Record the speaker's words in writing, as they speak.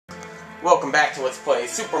Welcome back to Let's Play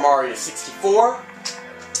Super Mario 64,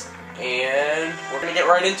 and we're going to get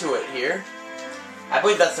right into it here. I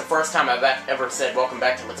believe that's the first time I've ever said welcome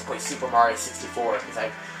back to Let's Play Super Mario 64,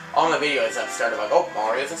 because all my videos I've started like, oh,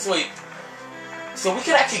 Mario's asleep. So we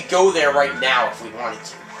could actually go there right now if we wanted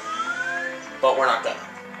to, but we're not gonna.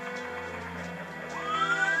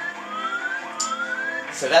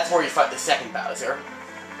 So that's where you fight the second Bowser.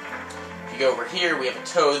 If you go over here, we have a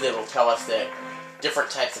toad that will tell us that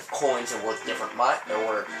different types of coins are worth different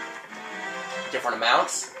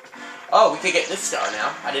amounts. Oh, we could get this star now.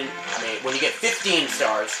 When you get 15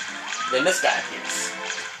 stars, then this guy appears.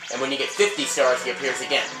 And when you get 50 stars, he appears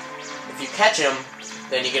again. If you catch him,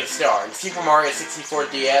 then you get a star. In Super Mario 64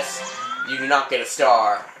 DS, you do not get a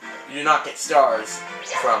star. You do not get stars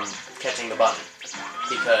from catching the bunny.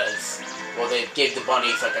 Because, well, they gave the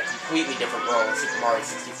bunnies like a completely different role in Super Mario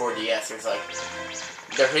 64 DS. There's like,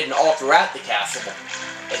 they're hidden all throughout the castle.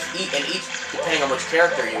 And each, depending on which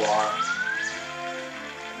character you are,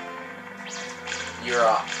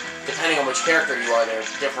 depending on which character you are, there are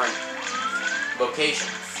different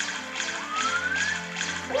locations.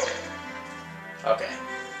 Okay.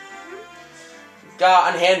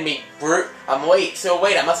 God, unhand me, brute. I'm late. So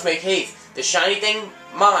wait, I must make haste. The shiny thing?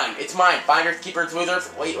 Mine. It's mine. Finders, keepers, losers.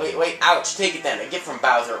 Wait. Ouch. Take it then. A gift from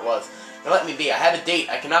Bowser it was. Now let me be. I have a date.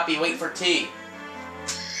 I cannot be late for tea.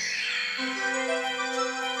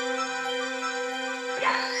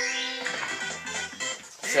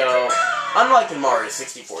 So, unlike in Mario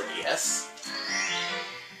 64 DS,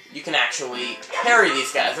 you can actually carry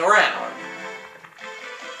these guys around.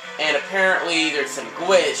 And apparently there's some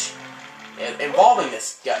glitch involving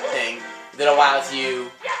this thing that allows you...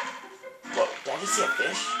 Whoa, did I just see a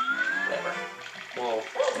fish? Whatever. Well,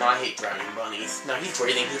 no, I hate drowning bunnies. No, he's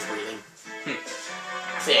breathing.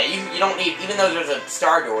 So yeah, you don't need... Even though there's a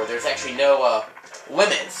star door, there's actually no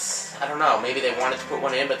limits. I don't know, maybe they wanted to put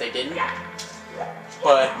one in, but they didn't.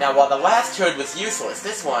 But, now while the last toad was useless,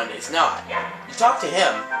 this one is not. You talk to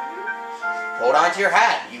him, hold on to your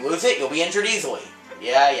hat. You lose it, you'll be injured easily.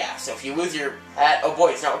 Yeah. So if you lose your hat, oh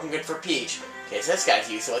boy, it's not looking good for Peach. Okay, so this guy's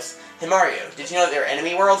useless. Hey Mario, did you know there are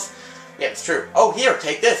enemy worlds? Yeah, it's true. Oh, here,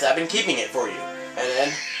 take this. I've been keeping it for you. And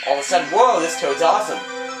then, all of a sudden, whoa, this toad's awesome.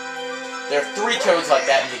 There are 3 toads like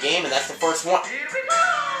that in the game, and that's the first one.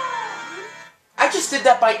 I just did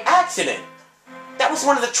that by accident. That was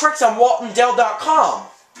one of the tricks on WaltonDell.com.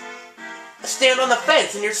 Stand on the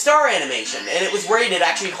fence in your star animation, and it was rated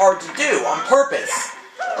actually hard to do, on purpose.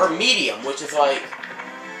 Or medium, which is like...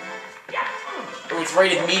 It was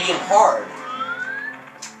rated medium hard.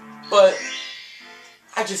 But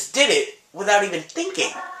I just did it without even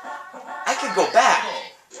thinking. I could go back,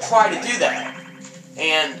 try to do that,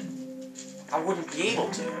 and I wouldn't be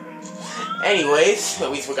able to. Anyways,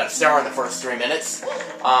 at least we got a star in the first 3 minutes. In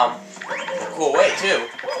a cool way, too.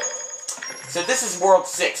 So this is World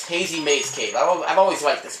 6, Hazy Maze Cave. I've always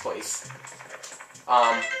liked this place.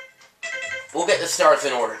 We'll get the stars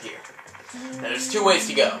in order here. Now there's 2 ways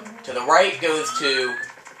to go. To the right goes to...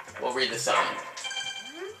 We'll read the sign.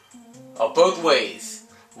 Oh, both ways.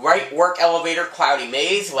 Right, work elevator, cloudy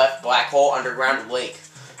maze. Left, black hole, underground lake.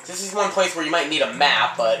 This is one place where you might need a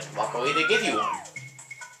map, but luckily they give you one.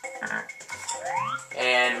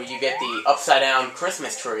 And you get the upside-down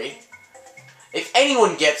Christmas tree. If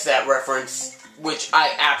anyone gets that reference, which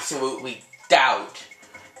I absolutely doubt,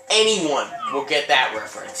 anyone will get that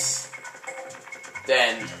reference,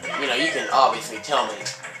 then, you know, you can obviously tell me.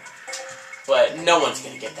 But no one's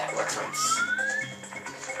going to get that reference.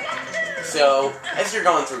 So, as you're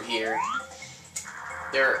going through here,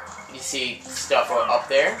 you see stuff up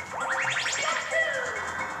there.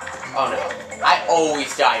 Oh no, I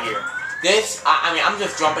always die here. This, I'm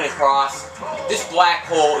just jumping across. This black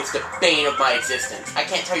hole is the bane of my existence. I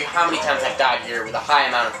can't tell you how many times I've died here with a high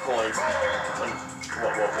amount of coins.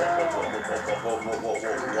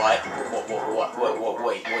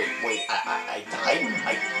 Wait, I died?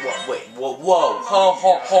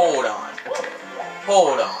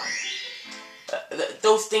 Hold on.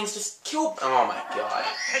 Those things just kill... Oh my god.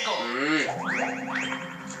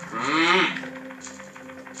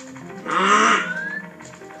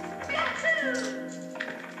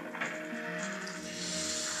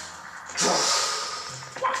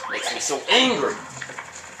 Makes me so angry.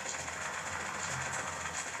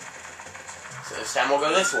 So this time we'll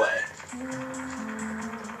go this way.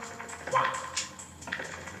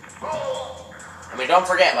 I mean, don't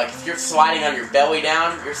forget, like, if you're sliding on your belly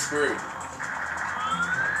down, you're screwed.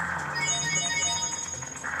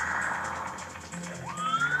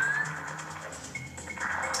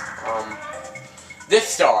 This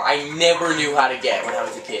star, I never knew how to get when I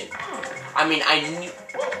was a kid. I mean,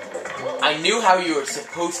 I knew how you were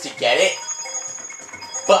supposed to get it,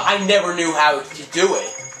 but I never knew how to do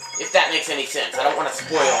it. If that makes any sense. I don't want to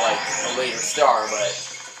spoil, like, a later star, but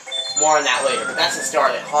more on that later. But that's a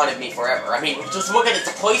star that haunted me forever. I mean, just look at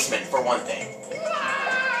its placement, for one thing. If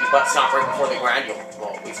you butt stomp right before the ground, you'll,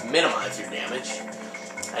 well, at least minimize your damage.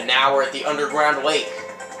 And now we're at the underground lake.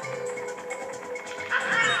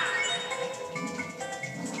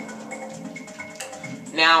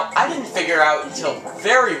 Now, I didn't figure out until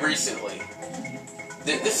very recently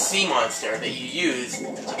that this sea monster that you use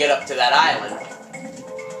to get up to that island,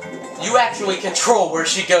 you actually control where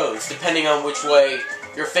she goes, depending on which way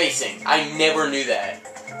you're facing. I never knew that.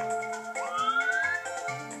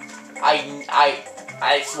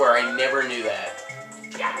 I swear, I never knew that.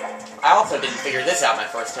 I also didn't figure this out my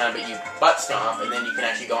first time, but you butt stomp, and then you can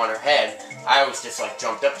actually go on her head. I always just, like,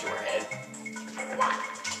 jumped up to her head.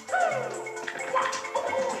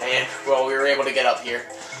 And, well, we were able to get up here.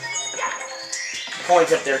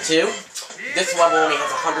 Coins up there, too. This level only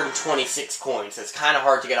has 126 coins, so it's kind of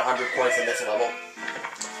hard to get 100 coins in this level.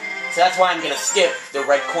 So that's why I'm going to skip the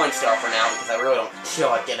red coin star for now, because I really don't feel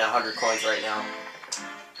like getting 100 coins right now.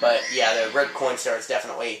 But, yeah, the red coin star is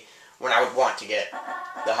definitely when I would want to get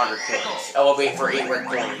the 100 coins. Elevate for 8 red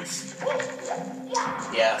coins.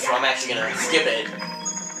 Yeah, so I'm actually going to skip it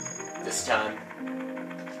this time.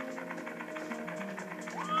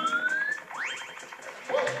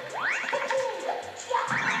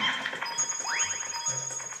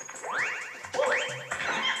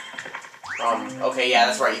 Okay, yeah,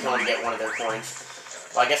 that's right, you can only get one of their coins.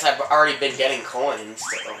 Well, I guess I've already been getting coins,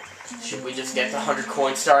 so should we just get the 100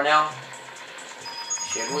 coin star now?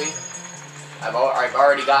 Should we? I've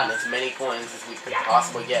already gotten as many coins as we could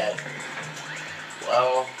possibly get.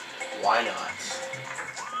 Well, why not?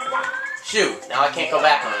 Shoot, now I can't go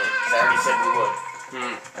back on it, because I already said we would.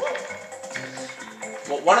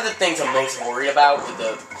 Well, one of the things I'm most worried about with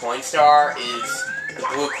the coin star is the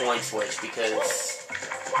blue coin switch, because,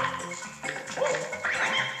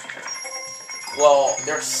 well,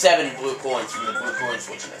 there are 7 blue coins from the blue coin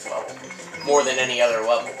switch in this level. More than any other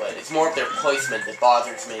level, but it's more of their placement that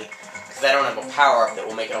bothers me, because I don't have a power-up that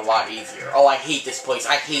will make it a lot easier. Oh, I hate this place.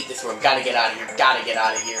 I hate this room. Gotta get out of here. Gotta get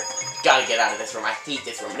out of here. Gotta get out of this room. I hate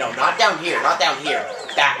this room. No, not down here. Not down here.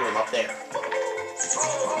 That room up there.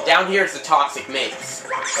 Down here is the toxic maze,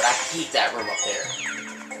 but I hate that room up there.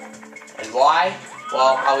 And why?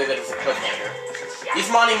 Well, I'll leave it as a cliffhanger. These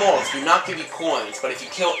Monty Moles do not give you coins, but if you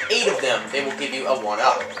kill 8 of them, they will give you a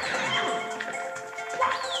 1-up.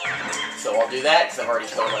 So I'll do that, because I've already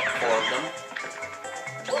killed like 4 of them.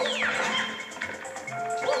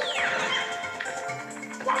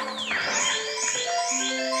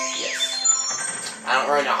 Yes. I don't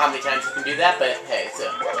really know how many times you can do that, but hey, it's a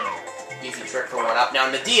easy trick for 1-up. Now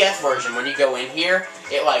in the DS version, when you go in here,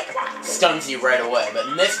 it like stuns you right away, but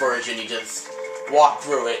in this version, you just walk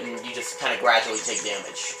through it, and you just kind of gradually take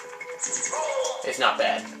damage. It's not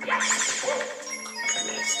bad. I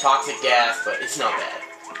mean, it's toxic gas, but it's not bad.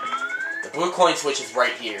 The blue coin switch is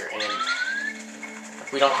right here, and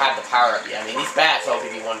we don't have the power-up yet. I mean, these bats all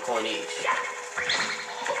give you 1 coin each.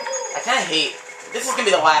 I kind of hate... This is going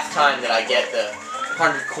to be the last time that I get the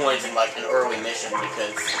 100 coins in, like, an early mission,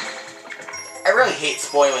 because I really hate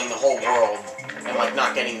spoiling the whole world and, like,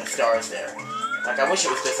 not getting the stars there. Like, I wish it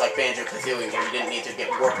was just like Banjo-Kazooie, where you didn't need to get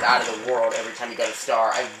worked out of the world every time you got a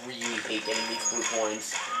star. I really hate getting these blue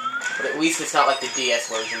coins. But at least it's not like the DS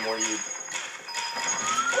version where you...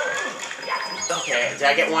 Okay, did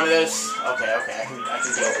I get one of those? Okay, I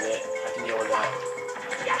can deal with it. I can deal with that.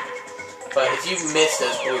 But if you miss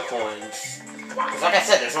those blue coins... Because like I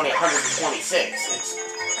said, there's only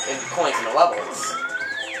 126 in coins in the levels.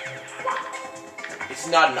 It's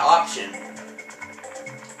not an option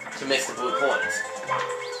to miss the blue coins.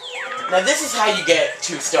 Now this is how you get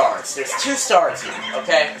 2 stars. There's 2 stars here,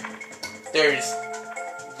 okay? There's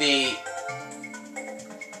the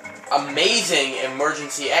amazing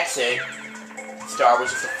emergency exit star,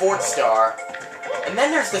 which is the 4th star, and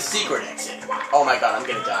then there's the secret exit. Oh my god, I'm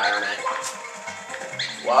gonna die, aren't I?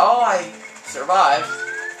 Well, I survived.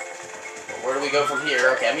 But where do we go from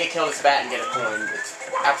here? Okay, I'm gonna kill this bat and get a coin. It's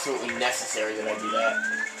absolutely necessary that I do that.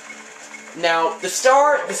 Now, the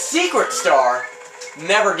secret star,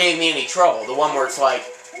 never gave me any trouble. The one where it's like,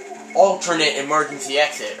 alternate emergency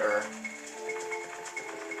exit, or...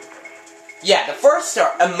 Yeah, the first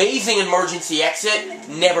star, amazing emergency exit,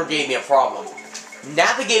 never gave me a problem.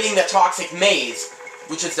 Navigating the toxic maze,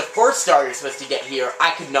 which is the first star you're supposed to get here,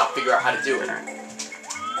 I could not figure out how to do it.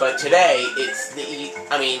 But today, it's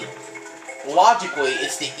logically,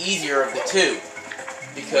 it's the easier of the 2.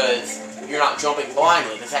 Because you're not jumping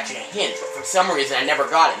blindly. There's actually a hint. But for some reason, I never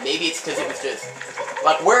got it. Maybe it's because it was just...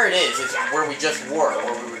 Like, where it is where we just were,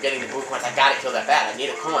 where we were getting the blue coins. I gotta kill that bat. I need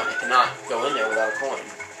a coin. I cannot go in there without a coin.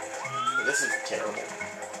 But this is terrible.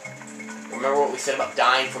 Remember what we said about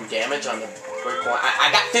dying from damage on the red coin? I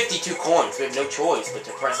got 52 coins. We have no choice but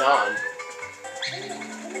to press on.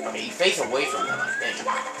 Okay, you face away from them, I think.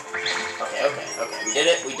 Okay. We did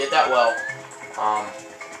it. We did that well.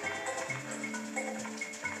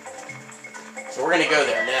 So we're gonna go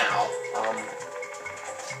there now.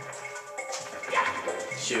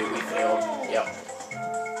 Shoot, we failed. Yep.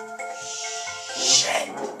 Shit.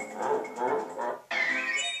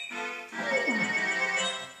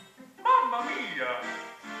 Mamma mia!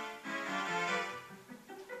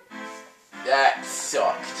 That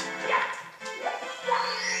sucked.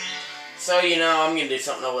 So, you know, I'm gonna do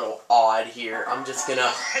something a little odd here. I'm just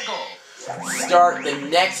gonna start the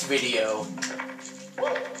next video.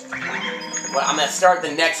 Well, I'm gonna start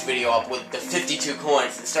the next video up with the 52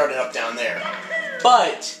 coins and start it up down there.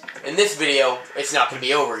 But, in this video, it's not gonna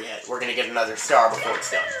be over yet. We're gonna get another star before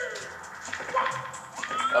it's done.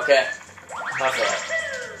 Okay? How's that?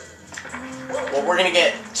 Well, we're gonna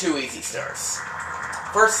get 2 easy stars.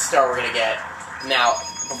 First star we're gonna get, now,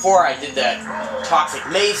 before I did that toxic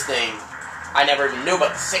maze thing, I never even knew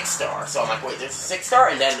about the 6 star. So I'm like, wait, there's a 6 star?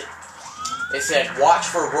 And then it said, watch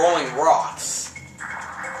for rolling rocks.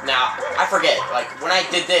 Now, I forget, like, when I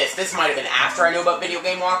did this might have been after I knew about video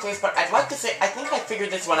game walkthroughs, but I'd like to say, I think I figured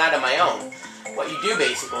this one out on my own. What you do,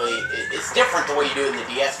 basically, it's different the way you do it in the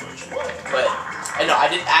DS version. But, no, I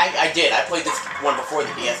did, I played this one before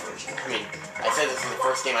the DS version. I mean, I said this was the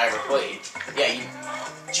first game I ever played. Yeah,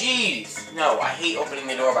 jeez! No, I hate opening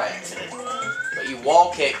the door by accident. But you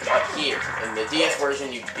wall kick up here. In the DS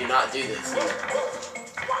version, you do not do this.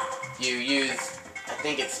 You use, I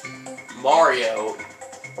think it's Mario,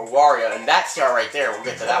 or Wario, and that star right there, we'll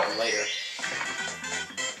get to that one later.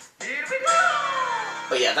 Here we go!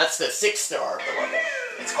 But yeah, that's the 6 star level.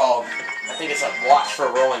 It's called, I think it's like Watch for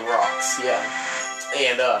Rolling Rocks, yeah.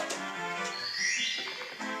 And,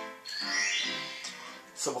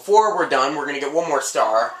 so before we're done, we're gonna get one more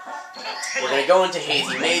star. We're gonna go into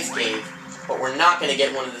Hazy Maze Cave, but we're not gonna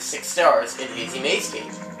get one of the 6 stars in Hazy Maze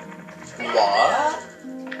Cave. What?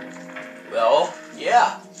 Well,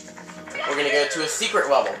 yeah. We're going to go to a secret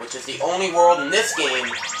level, which is the only world in this game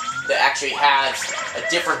that actually has a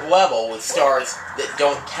different level with stars that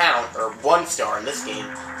don't count, or 1 star in this game,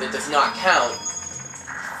 that does not count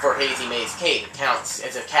for Hazy Maze Cave. It counts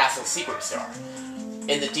as a castle secret star.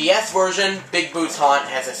 In the DS version, Big Boots Haunt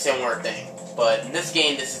has a similar thing, but in this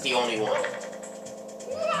game, this is the only one.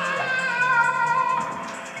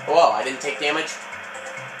 Whoa, I didn't take damage?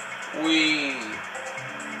 Whee!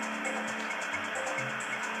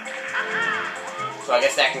 So I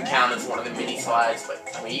guess that can count as one of the mini slides, but,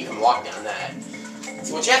 I mean, you can walk down that.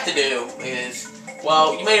 So what you have to do is,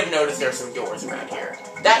 well, you may have noticed there are some doors around here.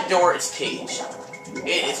 That door is caged.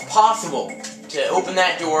 It is possible to open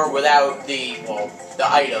that door without the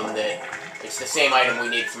item that, it's the same item we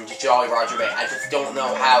need from Jolly Roger Bay. I just don't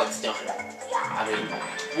know how it's done. I mean,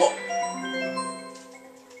 well,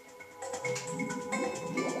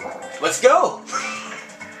 let's go!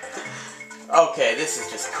 Okay, this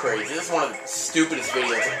is just crazy. This is one of the stupidest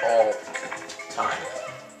videos of all time.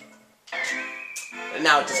 And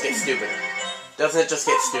now it just gets stupider. Doesn't it just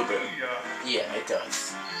get stupider? Yeah, it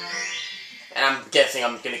does. And I'm guessing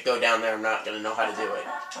I'm gonna go down there, I'm not gonna know how to do it.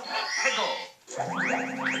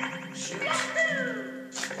 Shoot.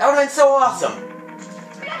 That would've been so awesome!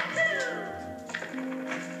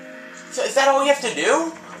 So is that all you have to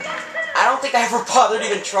do? I don't think I ever bothered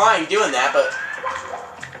even trying doing that, but...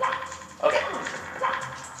 Okay.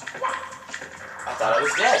 I thought I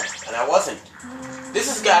was dead, and I wasn't. This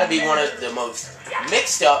has got to be one of the most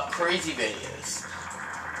mixed up, crazy videos.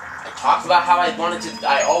 I talked about how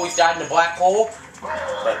I always died in a black hole,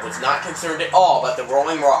 but was not concerned at all about the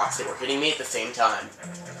rolling rocks that were hitting me at the same time.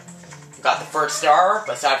 Got the first star,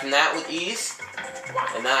 aside from that, with ease.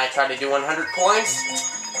 And then I tried to do 100 coins.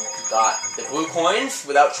 Got the blue coins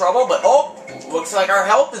without trouble, but oh, looks like our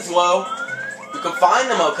health is low. We can find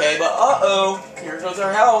them okay, but uh-oh, here goes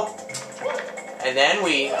our health. And then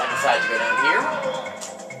I decided to go down here,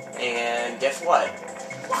 and guess what?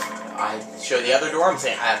 I show the other door, I'm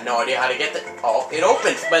saying, I have no idea how to get the, oh, it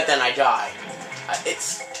opens, but then I die.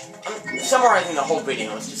 I'm summarizing the whole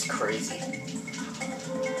video, it's just crazy.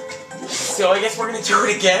 So I guess we're gonna do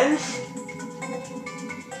it again?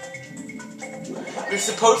 You're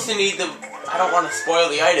supposed to need the, I don't want to spoil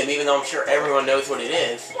the item, even though I'm sure everyone knows what it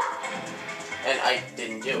is. And I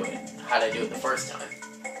didn't do it. How'd I do it the first time?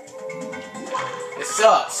 This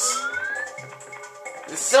sucks.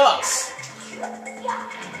 This sucks.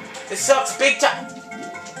 This sucks big time.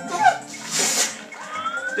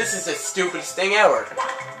 This is the stupidest thing ever.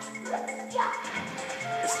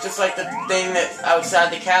 It's just like the thing that's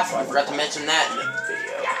outside the castle. I forgot to mention that in the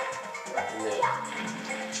video.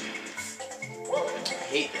 Jeez. I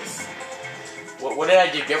hate this. What did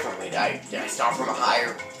I do differently? Did I stomp from a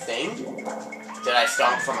higher thing? Did I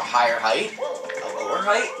stomp from a higher height? A lower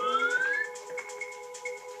height?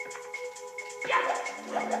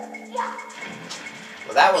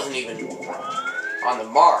 Well, that wasn't even on the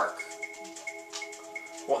mark.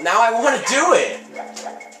 Well, now I want to do it!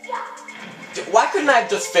 Why couldn't I have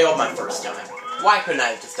just failed my first time? Why couldn't I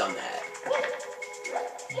have just done that?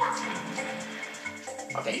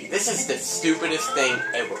 Okay, this is the stupidest thing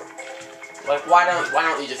ever. Like, why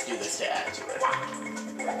don't you just do this to add to it?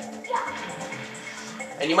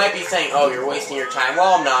 And you might be saying, oh, you're wasting your time.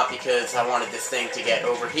 Well, I'm not, because I wanted this thing to get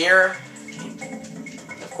over here.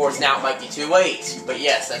 Of course, now it might be too late. But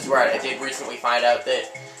yes, that's right. I did recently find out that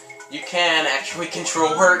you can actually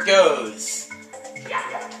control where it goes.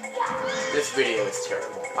 This video is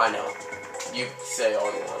terrible. I know. You say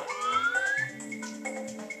all you want.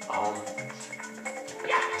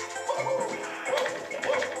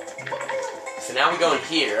 So now we go in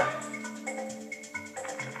here.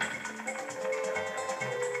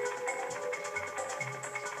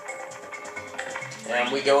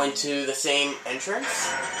 And we go into the same entrance.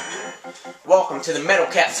 Welcome to the metal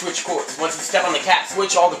cap switch course. Once you step on the cap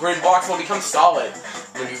switch, all the grid blocks will become solid.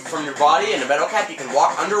 From your body and the metal cap, you can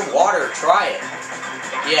walk underwater. Try it.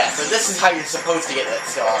 Yeah, so this is how you're supposed to get that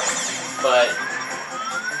star. But,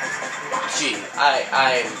 gee,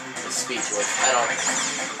 I'm speechless. I don't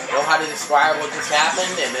know how to describe what just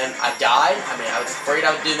happened, and then I died. I mean, I was afraid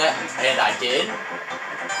I would do that, and I did.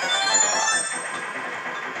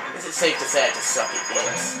 Is it safe to say I just suck at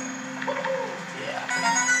games? Yeah.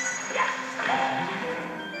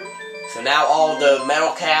 So now all the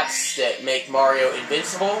metal caps that make Mario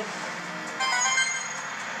invincible,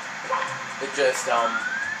 it just,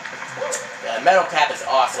 yeah, the metal cap is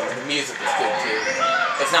awesome, and the music is good too.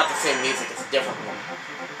 It's not the same music, it's a different one.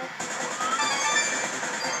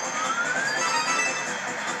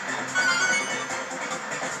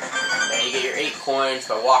 And you get your 8 coins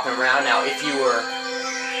by walking around. Now, if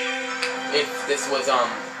this was,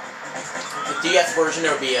 the DS version,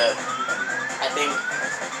 there would be a, I think,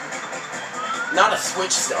 not a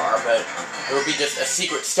switch star, but it would be just a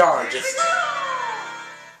secret star just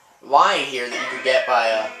lying here that you could get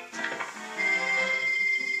by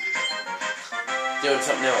doing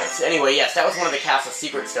something else. Anyway, yes, that was one of the castle's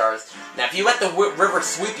secret stars. Now, if you let the river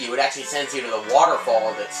sweep you, it actually sends you to the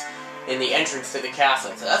waterfall that's in the entrance to the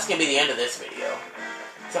castle. So that's going to be the end of this video.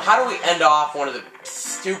 So how do we end off one of the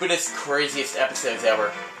stupidest, craziest episodes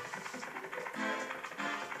ever?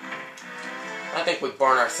 I think we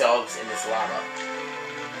burn ourselves in this lava.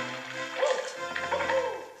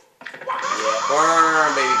 Yeah,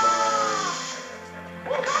 burn, baby, burn.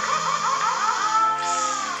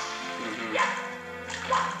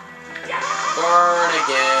 Burn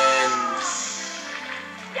again.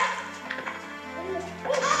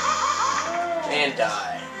 And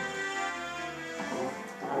die.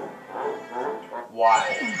 Why?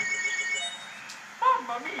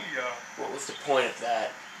 Mamma mia! What was the point of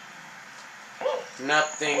that?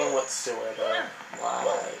 Nothing whatsoever.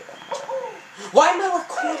 Why am I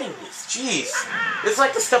recording this? Jeez. It's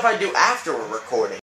like the stuff I do after we're recording.